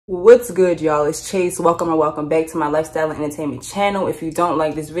What's good, y'all? It's Chase. Welcome back to my lifestyle and entertainment channel. If you don't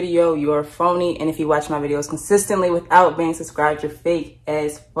like this video, you're phony, and if you watch my videos consistently without being subscribed, you're fake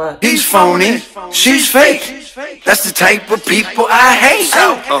as fuck. He's phony, she's fake. That's the type of people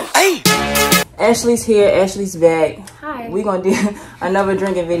I hate. Ashley's here. Ashley's back. Hi. We gonna do another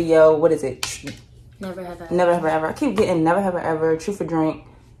drinking video. What is it? Never have I. Never have I ever. I keep getting never have I ever, truth or drink,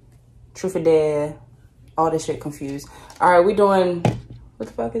 truth or dare, all this shit confused. All right, we doing. What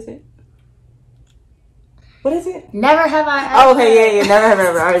the fuck is it? What is it? Never have I ever. Oh, okay, yeah, never have I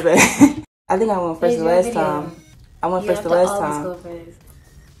ever. All right, but I think I went first the last time. I went first the last time. Go first.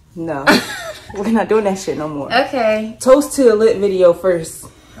 No, we're not doing that shit no more. Okay. Toast to a lit video first.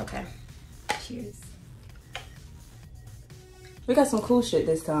 Okay. Cheers. We got some cool shit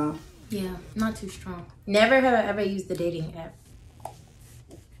this time. Yeah, not too strong. Never have I ever used the dating app.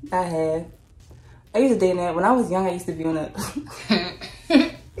 I have. I used to date that when I was young. I used to be on a.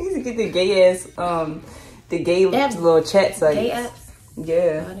 I used to get the gay ass, the gay little chat sites. Gay apps?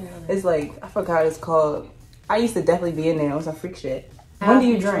 Yeah. Oh, I didn't know that. It's like, I forgot what it's called. I used to definitely be in there on some freak shit. When do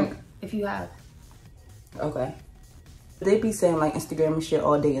you drink? If you have. Okay. They be saying like Instagram and shit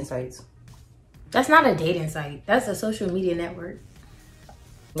all dating sites. That's not a dating site. That's a social media network.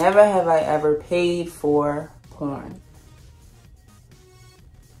 Never have I ever paid for porn.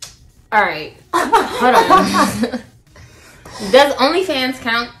 All right. Hold on. Does OnlyFans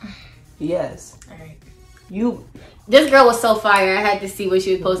count? Yes. All right. This girl was so fire. I had to see what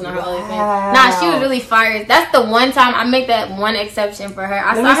she was posting on her OnlyFans. Nah, she was really fire. That's the one time I make that one exception for her.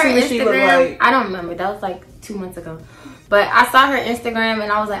 I saw her Instagram. I don't remember. That was like 2 months ago. But I saw her Instagram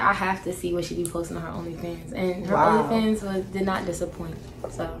and I was like, I have to see what she be posting on her OnlyFans. And her OnlyFans did not disappoint.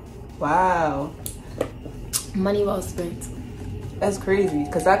 So. Wow. Money well spent. That's crazy.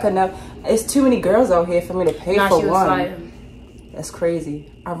 Because I could never. It's too many girls out here for me to pay for one. Fire. That's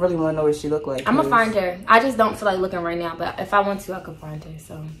crazy. I really want to know what she looked like. I'm going to find her. I just don't feel like looking right now. But if I want to, I could find her.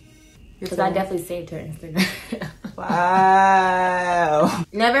 So. Because I definitely saved her Instagram. Wow.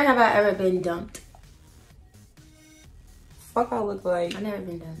 Never have I ever been dumped. Fuck I look like. I've never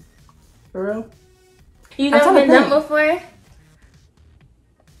been dumped. For real? You never been dumped before?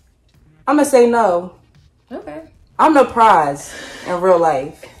 I'm going to say no. Okay. I'm the prize in real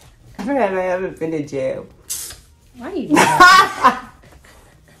life. Never have I ever been to jail. Why you do that?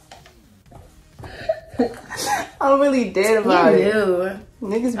 I'm really dead about it.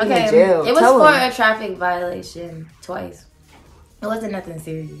 Niggas be in jail. It was for a traffic violation twice. It wasn't nothing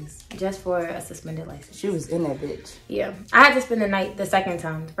serious. Just for a suspended license. She was in that bitch. Yeah. I had to spend the night the second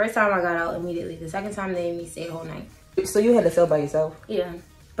time. The first time I got out immediately. The second time they made me stay the whole night. So you had to cell by yourself? Yeah.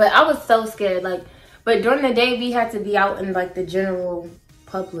 But I was so scared. Like, but during the day we had to be out in like the general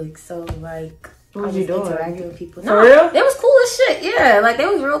public. So like what was you doing? Interacting with people. For real? They was cool as shit. Yeah. Like they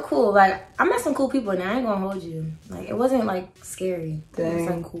was real cool. Like I met some cool people and I ain't gonna hold you. Like it wasn't like scary. Dang. It was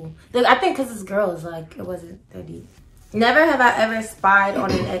like cool. Look, I think because it's girls, like it wasn't that deep. Never have I ever spied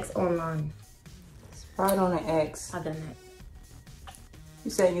on an ex online. Spied on an ex? I've done that.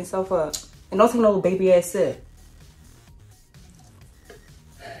 You setting yourself up. And don't take no little baby ass sip.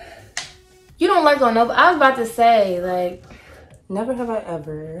 You don't lurk on nobody. I was about to say, like... Never have I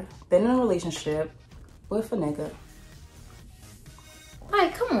ever been in a relationship with a nigga.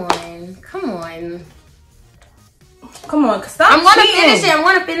 Like, come on. Come on. Come on, stop I'm gonna cheating. finish it. I'm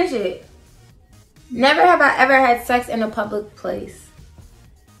gonna finish it. Never have I ever had sex in a public place.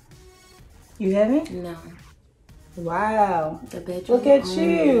 You haven't? No. Wow. The bedroom. Look at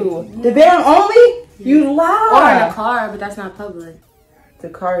only. you. Yeah. The bedroom only? Yeah. You lie. Or in a car, but that's not public. The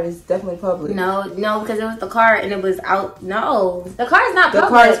car is definitely public. No, because it was the car and it was out. No, the car is not public. The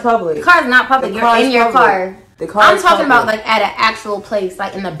car is public. The car is not public. You're in your car. The car I'm talking about like at an actual place,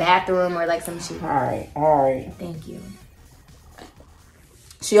 like in the bathroom or like some shit. All right. Thank you.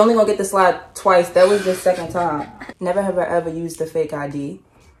 She only gonna get the slide twice. That was the second time. Never have I ever used a fake ID.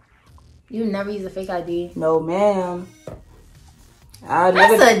 You never use a fake ID? No, ma'am.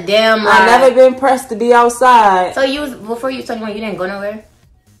 That's a damn lie. I never been pressed to be outside. So before you was 21, you didn't go nowhere?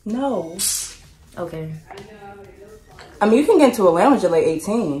 No. Okay. I mean, you can get into a lounge at like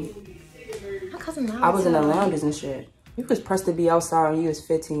 18. My cousin I was in the lounges and shit. You was pressed to be outside when you was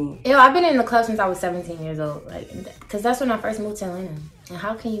 15. Yo, I've been in the club since I was 17 years old. Like, because that's when I first moved to Atlanta. And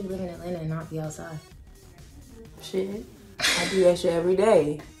how can you live in Atlanta and not be outside? Shit. I do that shit every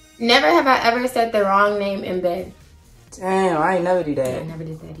day. Never have I ever said the wrong name in bed. Damn, I ain't never do that. Yeah, I never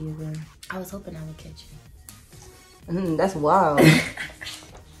did that either. I was hoping I would catch you. That's wild.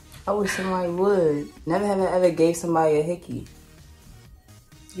 I wish somebody would. Never have I ever gave somebody a hickey.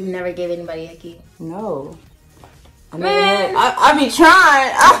 You never gave anybody a hickey? No. Man, I be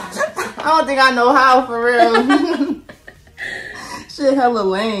trying. I don't think I know how for real. Shit, hella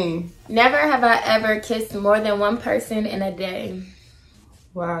lame. Never have I ever kissed more than one person in a day.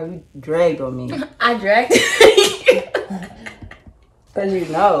 Wow, you dragged on me. I dragged. Cause you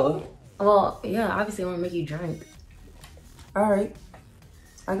know. Well, yeah, obviously I want to make you drink. All right,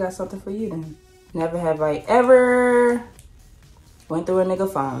 I got something for you then. Never have I ever went through a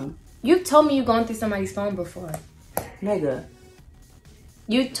nigga phone. You told me you've gone through somebody's phone before. Nigga.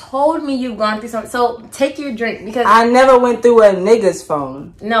 You told me you've gone through something. So take your drink because I never went through a nigga's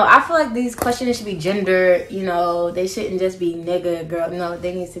phone. No, I feel like these questions should be gender. You know, they shouldn't just be nigga, girl. No,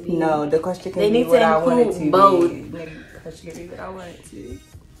 they need to be. No, the question can be what I wanted to both. The question can be what I wanted to.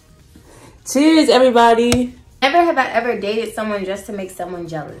 Cheers, everybody. Never have I ever dated someone just to make someone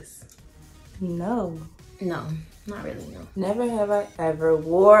jealous. No. No, not really, no. Never have I ever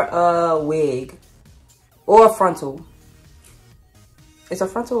wore a wig or a frontal. Is a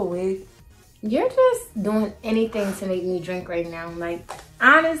frontal a wig? You're just doing anything to make me drink right now. Like,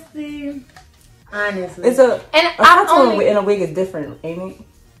 honestly. It's a frontal and a wig is different, ain't it?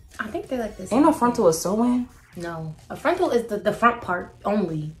 I think they're like this. Ain't a frontal a sew-in? No. A frontal is the front part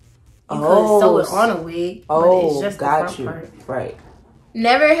only. You could sew it on a wig, but it's just the front part. Right.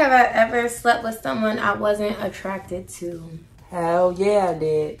 Never have I ever slept with someone I wasn't attracted to. Hell yeah, I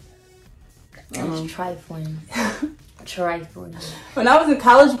did. That's trifling. Trifling. When I was in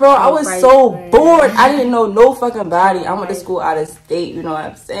college, bro, I was so bored. I didn't know no fucking body. I went to school out of state, you know what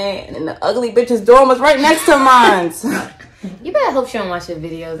I'm saying? And the ugly bitch's dorm was right next to mine. You better hope she don't watch your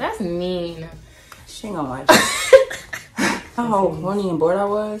videos. That's mean. She ain't gonna watch it. How horny and bored I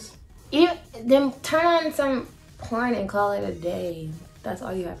was. Then turn on some porn and call it a day. That's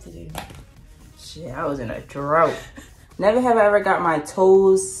all you have to do. Shit, I was in a drought. Never have I ever got my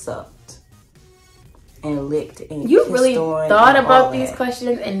toes sucked and licked and you really on thought about these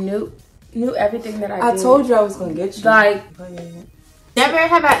questions and knew everything that I did. I told you I was gonna get you. Like, never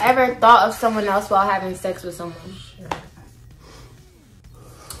have I ever thought of someone else while having sex with someone.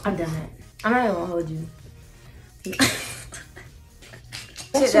 I've done that. I'm not even gonna hold you.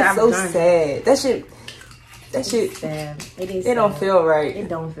 That shit's so sad. That shit sad. It is. It don't feel right. It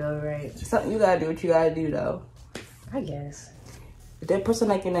don't feel right. Something you gotta do what you gotta do though. I guess. If that person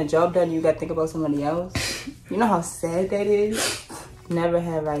like getting a job done, you gotta think about somebody else. You know how sad that is? Never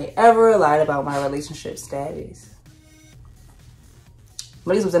have I ever lied about my relationship status.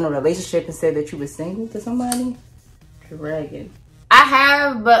 Melissa was in a relationship and said that you were single to somebody? Dragging. I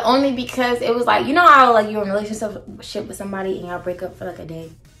have, but only because it was like, you know how like you're in a relationship with somebody and y'all break up for like a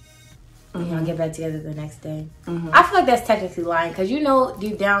day and y'all get back together the next day. I feel like that's technically lying because you know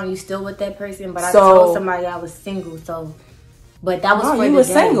deep down you still with that person, but I told somebody I was single, so but that was for the day. You were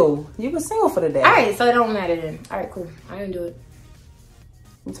single. You were single for the day. Alright, so it don't matter then. Alright, cool. I didn't do it.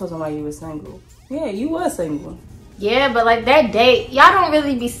 You told somebody you were single. Yeah, you were single. Yeah, but like that date, y'all don't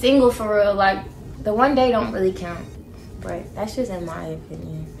really be single for real. Like the one day don't really count. But that's just in my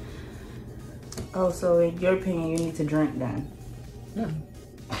opinion. Oh, so in your opinion, you need to drink then? No.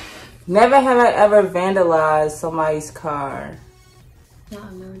 Never have I ever vandalized somebody's car. No,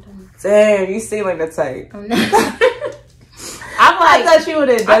 I've never done that. Damn, you seem like the type. I'm never. I thought you would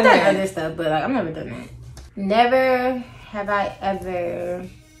have done that. I've done other stuff, but like I've never done that. Never have I ever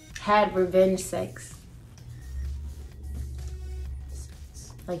had revenge sex.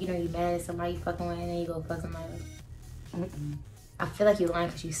 Like, you know, you mad at somebody you fucking with and then you go fuck somebody else. I feel like you're lying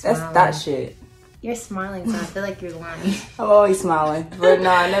because you smiling. That's that shit. You're smiling, so I feel like you're lying. I'm always smiling. But no,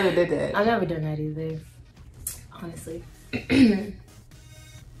 I never did that. I've never done that either. Honestly.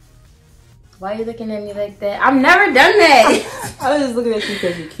 Why are you looking at me like that? I've never done that. I was just looking at you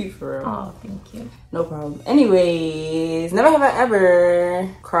because you're cute for real. Oh, thank you. No problem. Anyways, never have I ever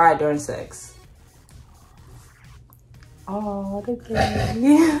cried during sex. Oh, the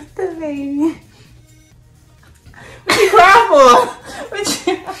baby. The baby. What you cry for?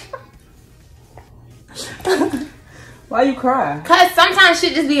 Why you cry? Cause sometimes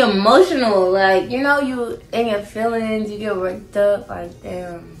shit just be emotional. Like, you know, you in your feelings, you get worked up. Like,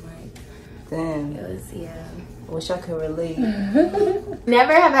 damn. Damn. It was, yeah. I wish I could relate.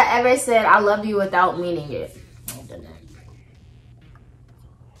 Never have I ever said I love you without meaning it. I've done that.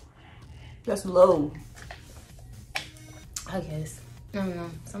 That's low. I guess. I don't know.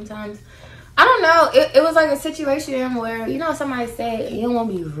 Sometimes. I don't know. It was like a situation where, you know, somebody said you don't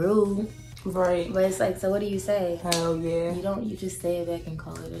want to be rude. Right. But it's like, so what do you say? Hell yeah. You just say it back and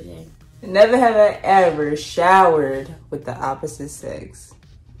call it a day. Never have I ever showered with the opposite sex.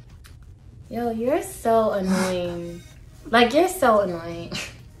 Yo, you're so annoying. Like, you're so annoying.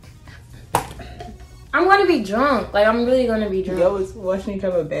 I'm gonna be drunk. Like, I'm really gonna be drunk. Y'all was washing each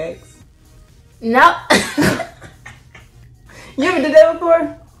other's backs? No. You ever did that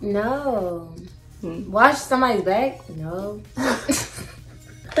before? No. Wash somebody's back? No.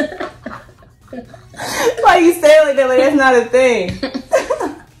 Why you say it like that? Like, that's not a thing.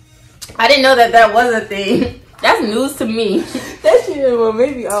 I didn't know that was a thing. That's news to me. That shit, well,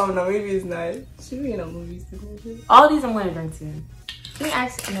 maybe, I don't know, maybe it's not. She be in a movie. All these I'm gonna drink too. Can you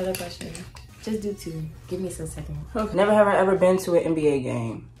ask another question? Just do 2. Give me some seconds. Okay. Never have I ever been to an NBA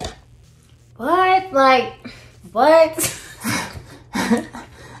game. What? Like, what?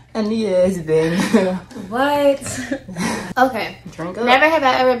 Anita has been. What? Okay. Drink up. Never have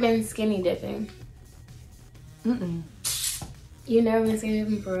I ever been skinny dipping. Mm-mm. You never been skinny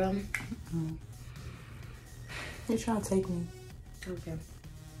dipping for real? Mm-mm. You're trying to take me. Okay.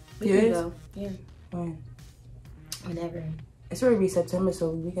 We can go. Yeah. When? Whenever. It's already September,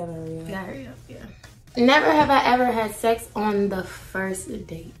 so we gotta hurry up. Gotta hurry up, yeah. Never have I ever had sex on the first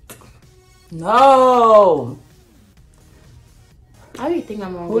date. No. How do you think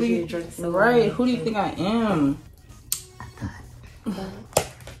I'm gonna get you to drink so right? long? Who do you think I am?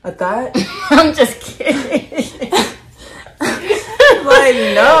 A thought? I'm just kidding. Like,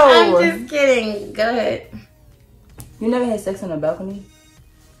 no. I'm just kidding. Go ahead. You never had sex on a balcony?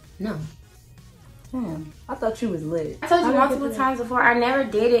 No. Damn. I thought you was lit. I told you multiple times before, I never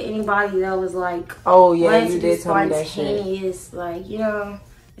dated anybody that was like, oh yeah, you did tell me that shit. Spontaneous, like, you know,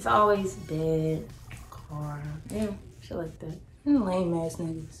 it's always bed, car, yeah, shit like that. Lame ass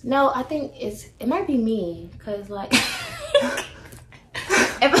niggas. No, I think it might be me, cause like,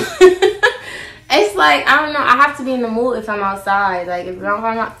 it's like, I don't know, I have to be in the mood if I'm outside. Like, if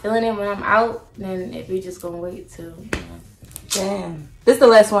I'm not feeling it when I'm out, then we just gonna wait till, you know. Damn. This is the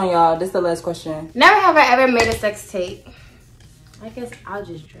last one, y'all. This is the last question. Never have I ever made a sex tape. I guess I'll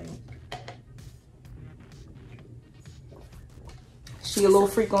just drink. She a little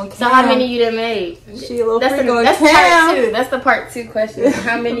freak on cam. So how many you done made? She a little freak on that's cam. Part 2. That's the part 2 question.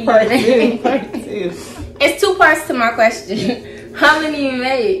 How many you done made? Part 2. It's 2 parts to my question. How many you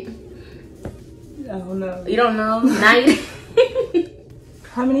made? I don't know. You don't know? 9?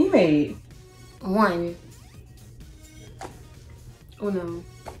 How many you made? 1. Oh no.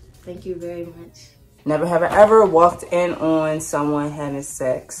 Thank you very much. Never have I ever walked in on someone having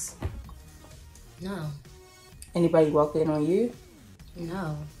sex. No. Anybody walked in on you?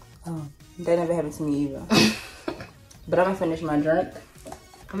 No. Oh, that never happened to me either. But I'm gonna finish my drink.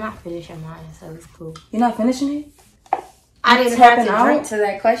 I'm not finishing mine, so it's cool. You're not finishing it? I didn't have to drink to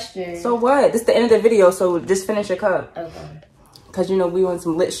that question. So what? This is the end of the video, so just finish your cup. Okay. Cause you know we want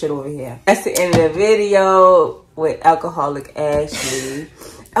some lit shit over here. That's the end of the video with Alcoholic Ashley.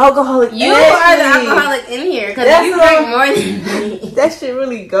 Alcoholic You Ashley. are the alcoholic in here because you drink more than me. That shit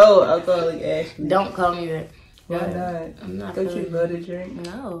really go, Alcoholic Ashley. Don't call me that. Why not? I'm not. Don't you love to drink?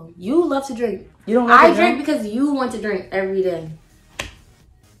 No. You love to drink. You don't love to drink? I drink because you want to drink every day.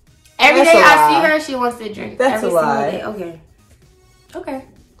 Every day I see her, she wants to drink. That's every a lie. Single day. Okay.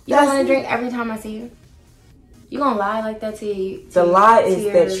 You don't want to drink every time I see you? You gonna lie like that to you? The lie is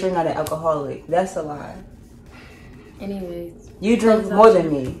that you're not an alcoholic. That's a lie. Anyways. You drink more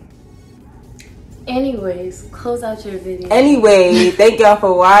than me. Anyways, close out your video. Anyway, thank y'all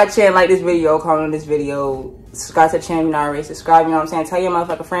for watching. Like this video, comment on this video. Subscribe to the channel if you're not already subscribed. You know what I'm saying? Tell your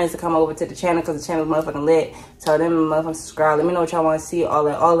motherfucking friends to come over to the channel because the channel is motherfucking lit. Tell them to motherfucking subscribe. Let me know what y'all want to see. All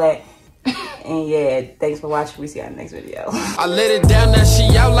that. And yeah, thanks for watching. We see you on the next video. I let it down, now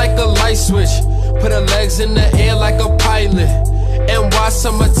she out like a light switch. Put her legs in the air like a pilot. And why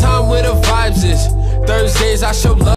summertime where the vibes is. Thursdays I show love.